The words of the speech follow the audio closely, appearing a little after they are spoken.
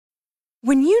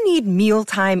When you need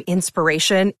mealtime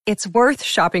inspiration, it's worth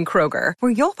shopping Kroger,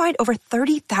 where you'll find over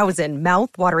 30,000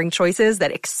 mouth-watering choices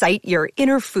that excite your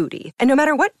inner foodie. And no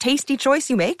matter what tasty choice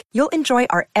you make, you'll enjoy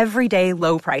our everyday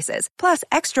low prices, plus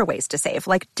extra ways to save,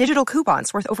 like digital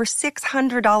coupons worth over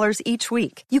 $600 each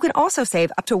week. You can also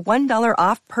save up to $1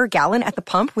 off per gallon at the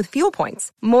pump with fuel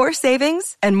points. More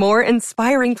savings and more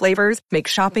inspiring flavors make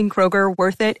shopping Kroger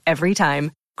worth it every time.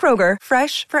 Kroger,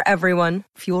 fresh for everyone.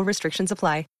 Fuel restrictions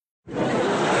apply.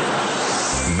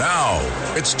 Now,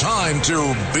 it's time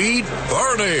to Beat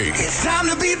Bernie. It's time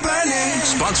to beat Bernie.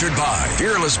 Sponsored by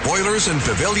Fearless Boilers and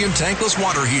Pavilion Tankless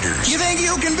Water Heaters. You think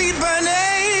you can beat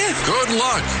Bernie? Good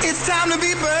luck. It's time to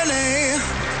beat Bernie.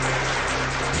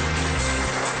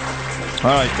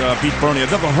 All right, Beat Bernie.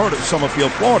 I've never heard of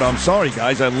Summerfield, Florida. I'm sorry,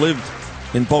 guys. I lived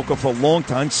in Boca for a long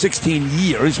time, 16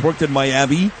 years, worked in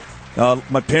Miami.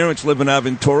 My parents live in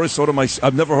Aventura, so do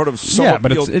I've never heard of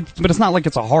Summerfield. Yeah, but it's not like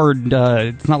it's a hard.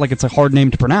 It's not like it's a hard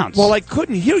name to pronounce. Well, I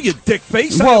couldn't hear you, dick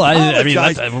face. Well, I mean,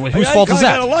 whose fault is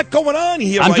that? I got a lot going on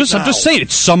here. I'm right just now. saying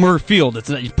it's Summerfield.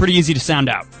 It's pretty easy to sound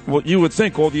out. Well, you would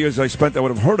think all the years I spent, I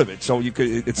would have heard of it. So you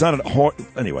could. It's not a hard.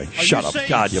 Anyway, shut up,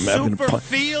 God, you're I'm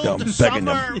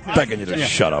begging you to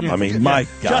shut up. I mean, my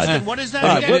God. Justin, what is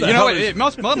that again? You know, it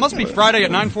must be Friday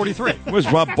at 9:43. Where's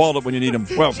Rob Baldwin when you need him?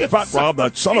 Well, fat Rob,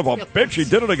 that son of a bitch, he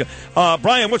did it again.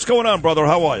 Brian, what's going on, brother?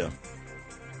 How are you?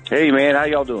 Hey, man, how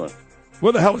y'all doing?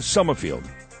 Where the hell is Summerfield?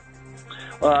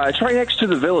 It's right next to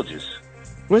the Villages.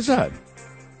 Where's that?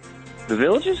 The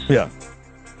Villages? Yeah.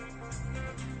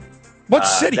 What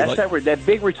city? That's that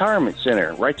big retirement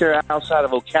center right there outside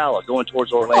of Ocala, going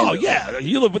towards Orlando. Oh, yeah.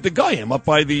 You live with the guy up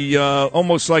by the,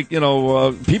 almost like,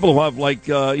 people who have, like,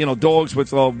 dogs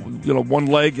with, one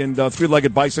leg and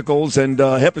three-legged bicycles and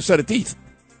half a set of teeth.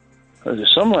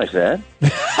 There's something like that.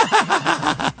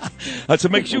 That's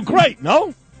what makes you great,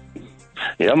 no?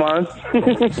 Yeah, I'm on.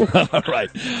 All right.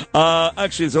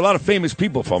 Actually, there's a lot of famous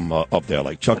people from up there,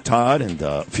 like Chuck Todd and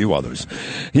a few others.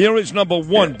 Here is number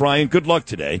one, Brian. Good luck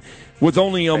today. With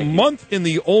only a month in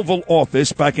the Oval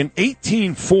Office back in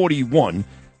 1841,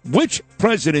 which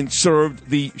president served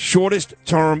the shortest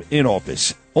term in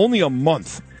office? Only a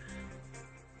month.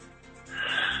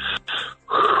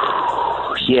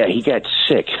 Yeah, he got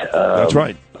sick. That's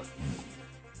right.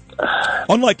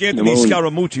 Unlike Anthony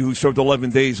Scaramucci, who served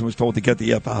 11 days and was told to get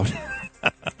the F out.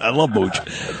 I love Mooch.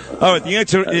 All right, the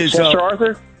answer is... Chester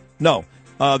Arthur? No.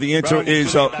 The answer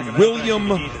is William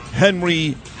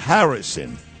Henry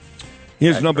Harrison.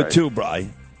 Here's That's number right. two, Bri,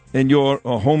 in your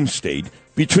home state.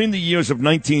 Between the years of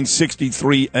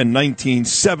 1963 and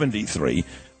 1973,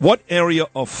 what area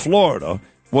of Florida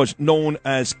was known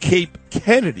as Cape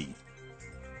Kennedy?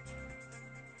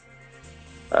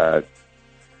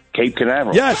 Cape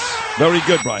Canaveral. Yes. Very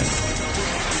good, Brian.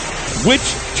 Which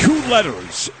two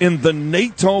letters in the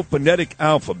NATO phonetic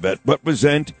alphabet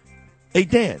represent a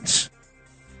dance?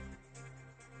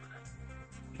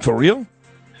 For real?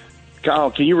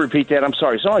 Oh, can you repeat that? I'm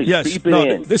sorry. Somebody's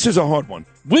beeping in. This is a hard one.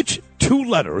 Which two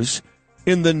letters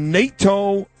in the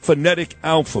NATO phonetic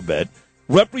alphabet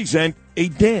represent a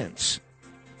dance?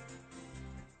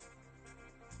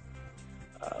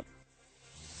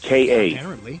 K-A.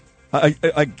 Apparently.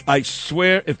 I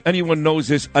swear, if anyone knows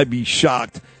this, I'd be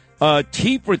shocked.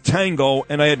 T for tango,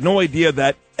 and I had no idea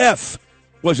that F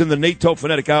was in the NATO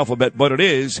phonetic alphabet, but it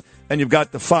is, and you've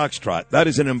got the foxtrot. That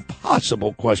is an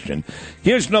impossible question.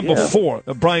 Here's number four.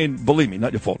 Brian, believe me,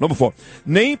 not your fault. Number four.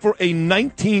 Name for a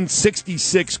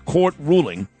 1966 court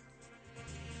ruling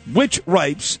which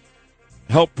rights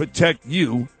help protect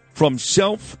you from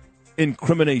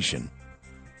self-incrimination.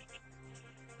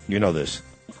 You know this.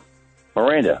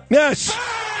 Miranda. Yes.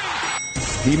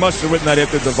 He must have written that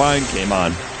after Divine came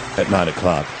on at 9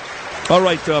 o'clock. All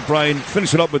right, Brian,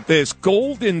 finish it up with this.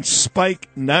 Golden Spike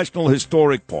National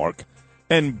Historic Park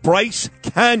and Bryce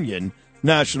Canyon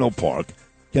National Park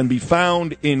can be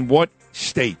found in what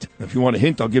state? If you want a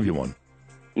hint, I'll give you one.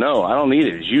 No, I don't need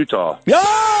it. It's Utah.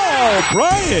 Oh,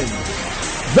 Brian.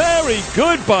 Very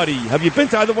good, buddy. Have you been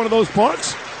to either one of those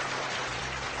parks?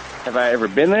 Have I ever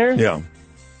been there? Yeah.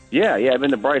 Yeah, I've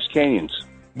been to Bryce Canyons.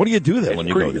 What do you do there when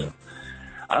you go there?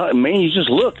 Man, you just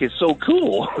look. It's so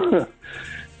cool.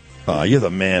 You're the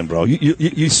man, bro.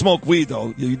 You smoke weed,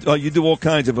 though. You do all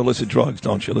kinds of illicit drugs,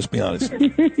 don't you? Let's be honest. You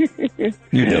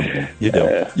do. You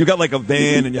do. You got like a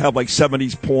van, and you have like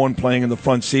 70s porn playing in the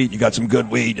front seat. You got some good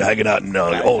weed. You're hanging out in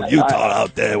old Utah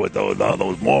out there with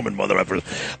those Mormon mother effers.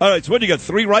 All right, so what, you got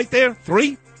three right there?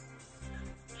 Three?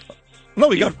 No,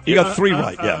 you got three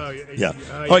right. Yeah.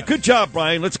 All right, good job,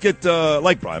 Brian. Let's get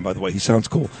like Brian, by the way. He sounds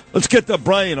cool. Let's get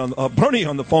Bernie on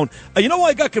the phone. You know why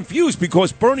I got confused?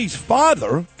 Because Bernie's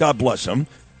father, God bless him,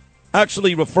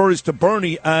 actually refers to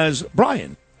Bernie as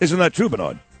Brian. Isn't that true,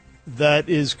 Bernard? That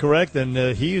is correct, and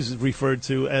he is referred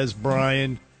to as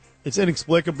Brian. It's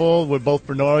inexplicable. We're both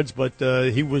Bernards, but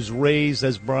he was raised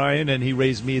as Brian, and he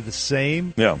raised me the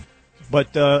same. Yeah.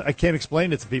 But I can't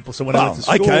explain it to people, so when I went to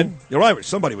school... I can. You're Irish.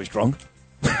 Somebody was drunk.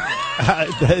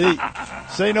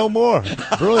 Say no more.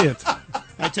 Brilliant.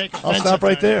 I take I'll stop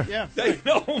right there. Yeah. Say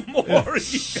no more. Yeah. Where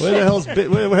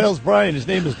the hell's Brian? His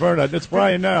name is Bernard. It's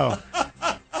Brian now.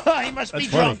 He must be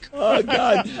That's drunk. Oh,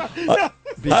 God.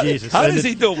 Jesus. How does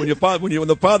he do it when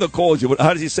the father calls you?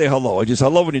 How does he say hello? I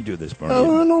love when you do this, Bernard.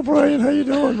 Oh, hello, Brian. How you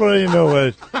doing, Brian?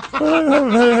 You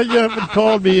haven't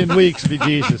called me in weeks, be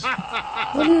Jesus.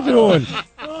 What are you doing?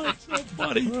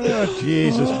 Funny. Oh,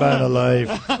 Jesus, man alive.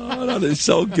 Oh, that is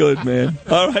so good, man.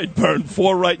 All right, Bern,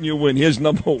 4 right and you win. Here's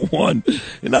number 1.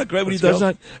 Isn't that great when he does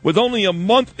that? With only a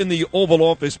month in the Oval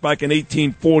Office back in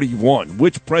 1841,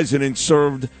 which president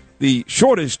served the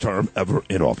shortest term ever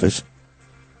in office?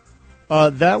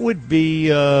 That would be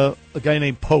a guy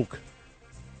named Polk.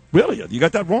 Really? You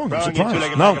got that wrong. I'm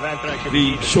surprised. No.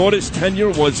 The shortest tenure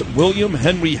was William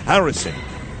Henry Harrison.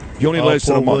 He only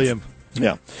lasted a month. William.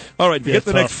 Yeah. All right. If you get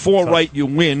the next 4 right, you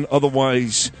win.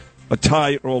 Otherwise, a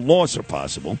tie or a loss are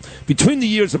possible. Between the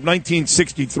years of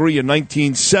 1963 and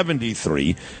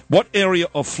 1973, what area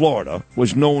of Florida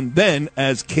was known then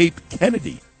as Cape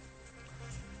Kennedy?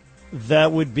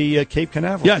 That would be Cape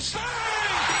Canaveral. Yes.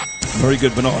 Very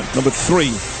good, Bernard. Number 3,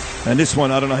 and this one,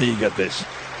 I don't know how you get this.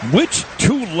 Which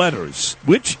two letters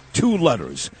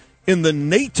in the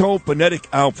NATO phonetic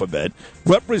alphabet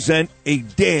represent a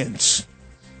dance?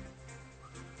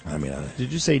 I mean,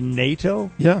 did you say NATO?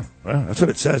 Yeah, well, that's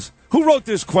what it says. Who wrote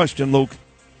this question, Luke?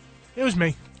 It was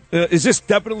me. Is this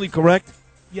definitely correct?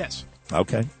 Yes.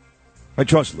 Okay. I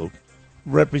trust Luke.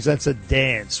 Represents a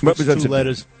dance. Represents 2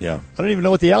 letters. Yeah. I don't even know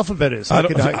what the alphabet is. I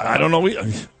don't know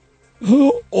either.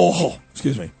 Oh,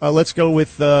 excuse me. Let's go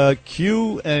with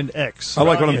Q and X. I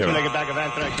like what I'm hearing.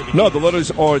 No, the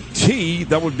letters are T,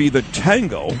 that would be the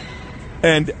tango,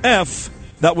 and F,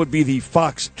 that would be the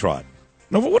foxtrot.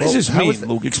 Now, what does this mean,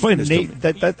 Luke? Explain this to me.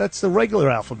 That's the regular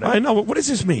alphabet. I know. What does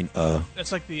this mean?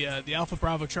 That's like the Alpha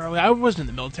Bravo Charlie. I wasn't in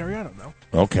the military. I don't know.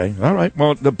 Okay. All right.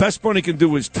 Well, the best Bernie can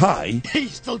do is tie. You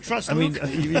still trust I mean,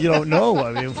 Luke? you don't know.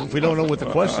 I mean, if we don't know what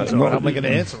the questions are, how am I going to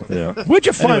answer them? Yeah. Where'd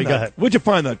you find Anyway, go that? ahead. Where'd you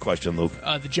find that question, Luke?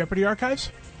 The Jeopardy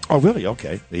archives. Oh, really?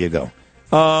 Okay. There you go.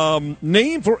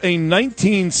 Name for a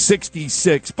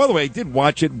 1966. By the way, I did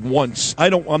watch it once.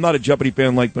 I'm not a Jeopardy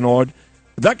fan like Bernard.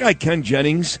 That guy Ken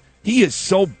Jennings. He is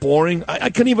so boring.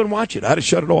 I couldn't even watch it. I had to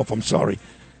shut it off. I'm sorry.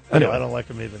 Anyway. I don't like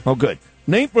him either. Oh, good.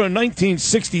 Name for a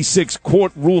 1966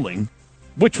 court ruling.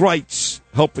 Which rights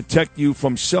help protect you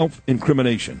from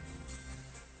self-incrimination?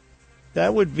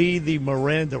 That would be the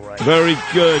Miranda rights. Very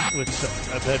good. Which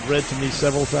I've had read to me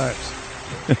several times.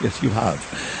 Yes, you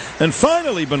have. And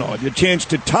finally, Bernard, your chance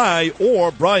to tie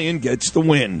or Brian gets the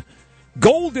win.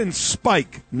 Golden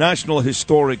Spike National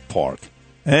Historic Park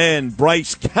and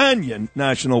Bryce Canyon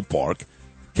National Park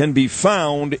can be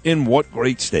found in what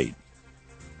great state?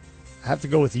 I have to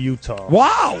go with Utah.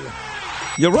 Wow.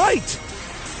 You're right.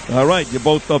 All right, you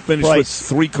both finished Bryce. with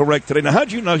 3 correct today. Now,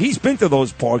 how'd you know? He's been to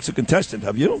those parks, a contestant,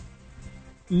 have you?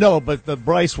 No, but the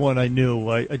Bryce one I knew.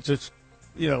 I just,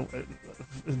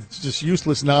 it's just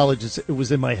useless knowledge. It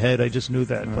was in my head. I just knew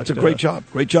that. That's a great job.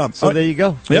 Great job. So there you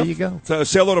go. There you go. So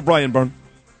say hello to Brian Byrne.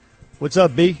 What's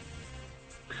up, B?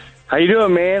 How you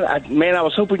doing, man? I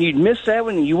was hoping you'd miss that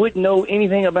one and you wouldn't know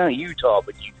anything about Utah,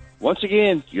 but once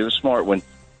again, you're the smart one.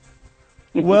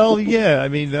 Well, yeah. I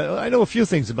mean, I know a few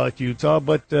things about Utah,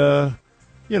 but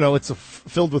it's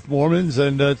filled with Mormons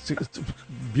and it's a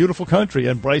beautiful country,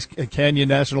 and Bryce Canyon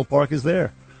National Park is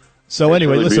there. So That's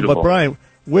anyway, really listen. beautiful. But Brian,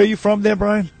 where are you from, there,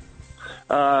 Brian?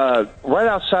 Right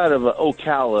outside of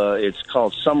Ocala, it's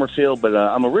called Summerfield, but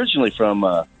I'm originally from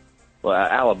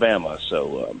Alabama,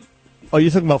 so. Oh, you're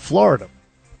talking about Florida.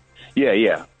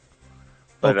 Yeah.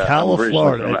 But, Ocala, I'm originally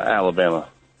Florida. from Alabama.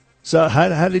 So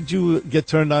how did you get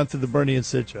turned on to the Bernie and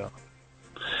Sid show?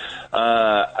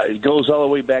 It goes all the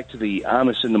way back to the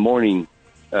Amos in the Morning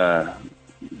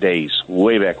days,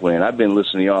 way back when. I've been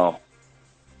listening to y'all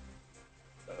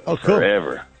Oh, cool.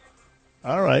 forever.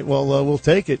 All right. Well, we'll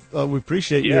take it. We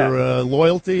appreciate your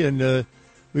loyalty, and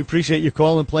we appreciate your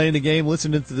call and playing the game,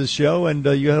 listening to the show, and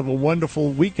you have a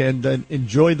wonderful weekend, and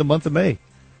enjoy the month of May.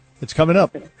 It's coming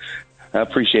up. I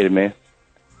appreciate it, man.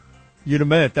 You're the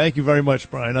man. Thank you very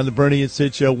much, Brian. On the Bernie and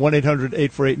Sid Show,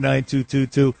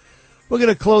 1-800-848-9222. We're going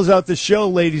to close out the show,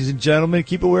 ladies and gentlemen.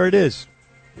 Keep it where it is.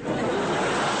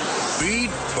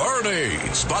 Beat Bernie.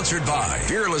 Sponsored by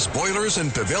Fearless Boilers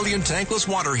and Pavilion Tankless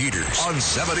Water Heaters on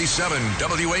 77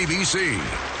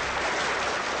 WABC.